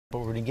But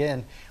we're going to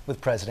begin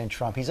with President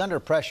Trump. He's under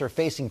pressure,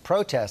 facing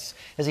protests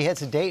as he heads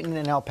to Dayton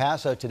and El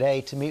Paso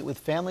today to meet with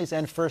families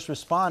and first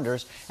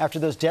responders after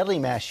those deadly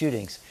mass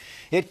shootings.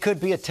 It could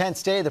be a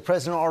tense day. The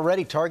president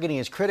already targeting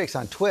his critics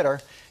on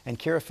Twitter. And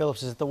Kira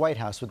Phillips is at the White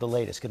House with the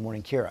latest. Good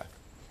morning, Kira.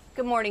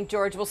 Good morning,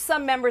 George. Well,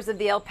 some members of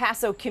the El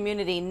Paso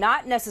community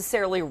not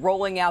necessarily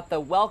rolling out the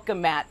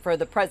welcome mat for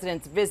the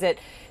president's visit,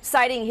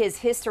 citing his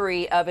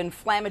history of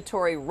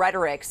inflammatory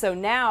rhetoric. So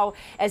now,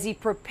 as he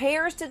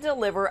prepares to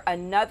deliver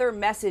another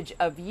message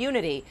of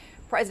unity,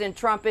 President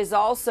Trump is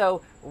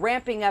also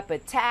ramping up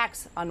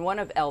attacks on one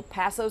of El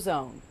Paso's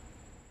own.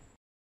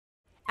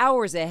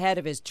 Hours ahead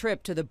of his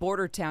trip to the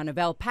border town of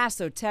El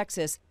Paso,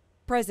 Texas,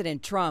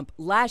 President Trump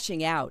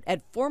lashing out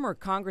at former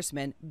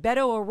Congressman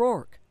Beto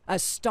O'Rourke, a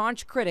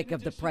staunch critic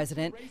of the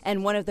president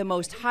and one of the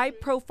most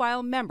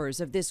high-profile members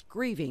of this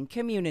grieving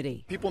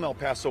community. People in El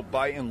Paso,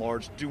 by and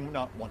large, do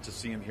not want to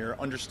see him here,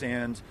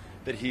 understand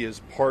that he is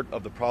part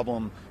of the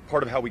problem,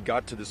 part of how we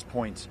got to this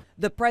point.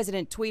 The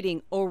president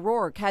tweeting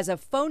O'Rourke has a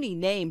phony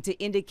name to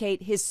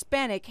indicate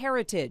Hispanic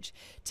heritage,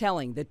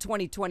 telling the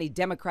 2020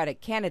 Democratic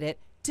candidate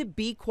to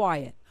be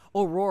quiet.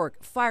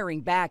 O'Rourke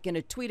firing back in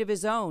a tweet of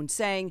his own,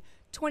 saying,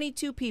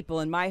 22 people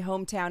in my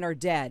hometown are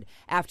dead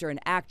after an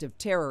act of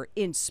terror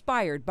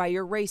inspired by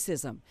your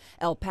racism.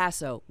 El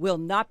Paso will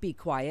not be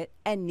quiet,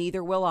 and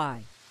neither will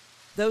I.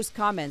 Those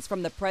comments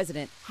from the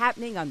president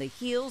happening on the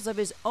heels of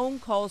his own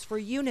calls for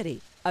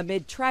unity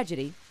amid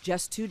tragedy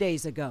just 2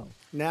 days ago.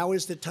 Now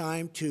is the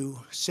time to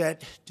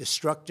set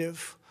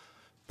destructive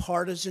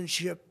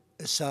partisanship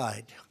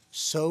aside,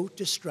 so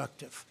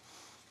destructive,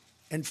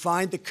 and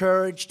find the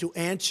courage to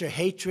answer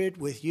hatred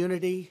with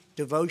unity,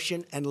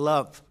 devotion, and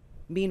love.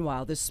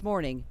 Meanwhile, this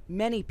morning,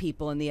 many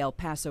people in the El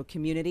Paso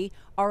community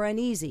are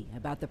uneasy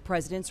about the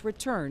president's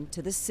return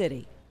to the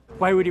city.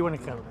 Why would he want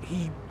to come?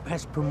 He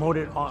has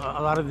promoted a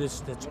lot of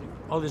this,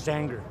 all this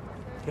anger.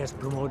 He has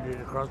promoted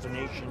it across the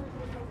nation,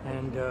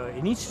 and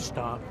it needs to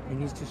stop. It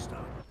needs to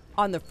stop.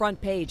 On the front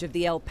page of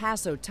the El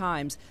Paso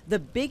Times, the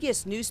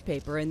biggest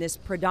newspaper in this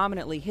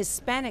predominantly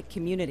Hispanic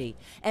community,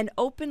 an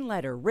open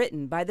letter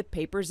written by the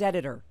paper's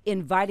editor,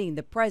 inviting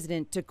the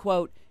president to,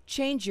 quote,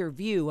 change your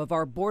view of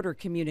our border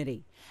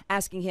community,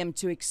 asking him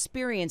to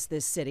experience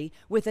this city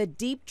with a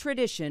deep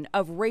tradition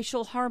of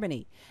racial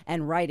harmony,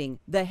 and writing,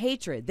 the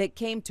hatred that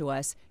came to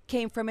us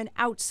came from an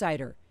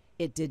outsider.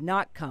 It did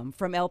not come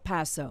from El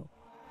Paso.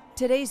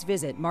 Today's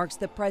visit marks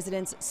the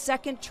president's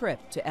second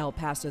trip to El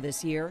Paso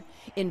this year.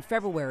 In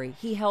February,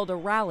 he held a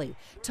rally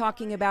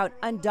talking about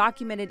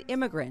undocumented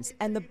immigrants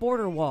and the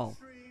border wall,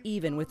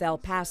 even with El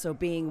Paso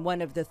being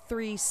one of the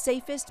 3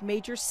 safest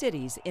major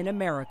cities in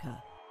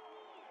America.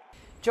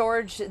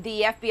 George,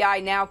 the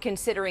FBI now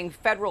considering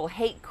federal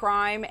hate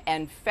crime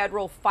and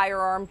federal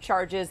firearm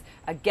charges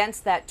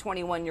against that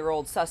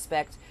 21-year-old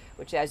suspect,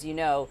 which, as you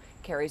know,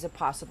 carries a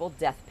possible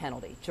death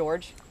penalty.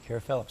 George? Kira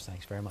Phillips,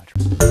 thanks very much.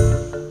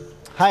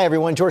 Hi,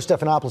 everyone. George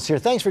Stephanopoulos here.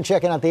 Thanks for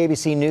checking out the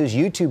ABC News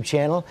YouTube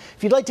channel.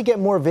 If you'd like to get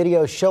more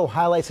videos, show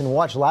highlights, and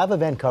watch live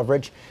event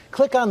coverage,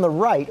 click on the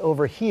right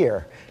over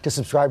here to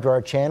subscribe to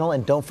our channel.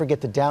 And don't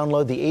forget to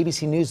download the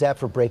ABC News app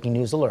for breaking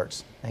news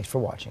alerts. Thanks for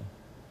watching.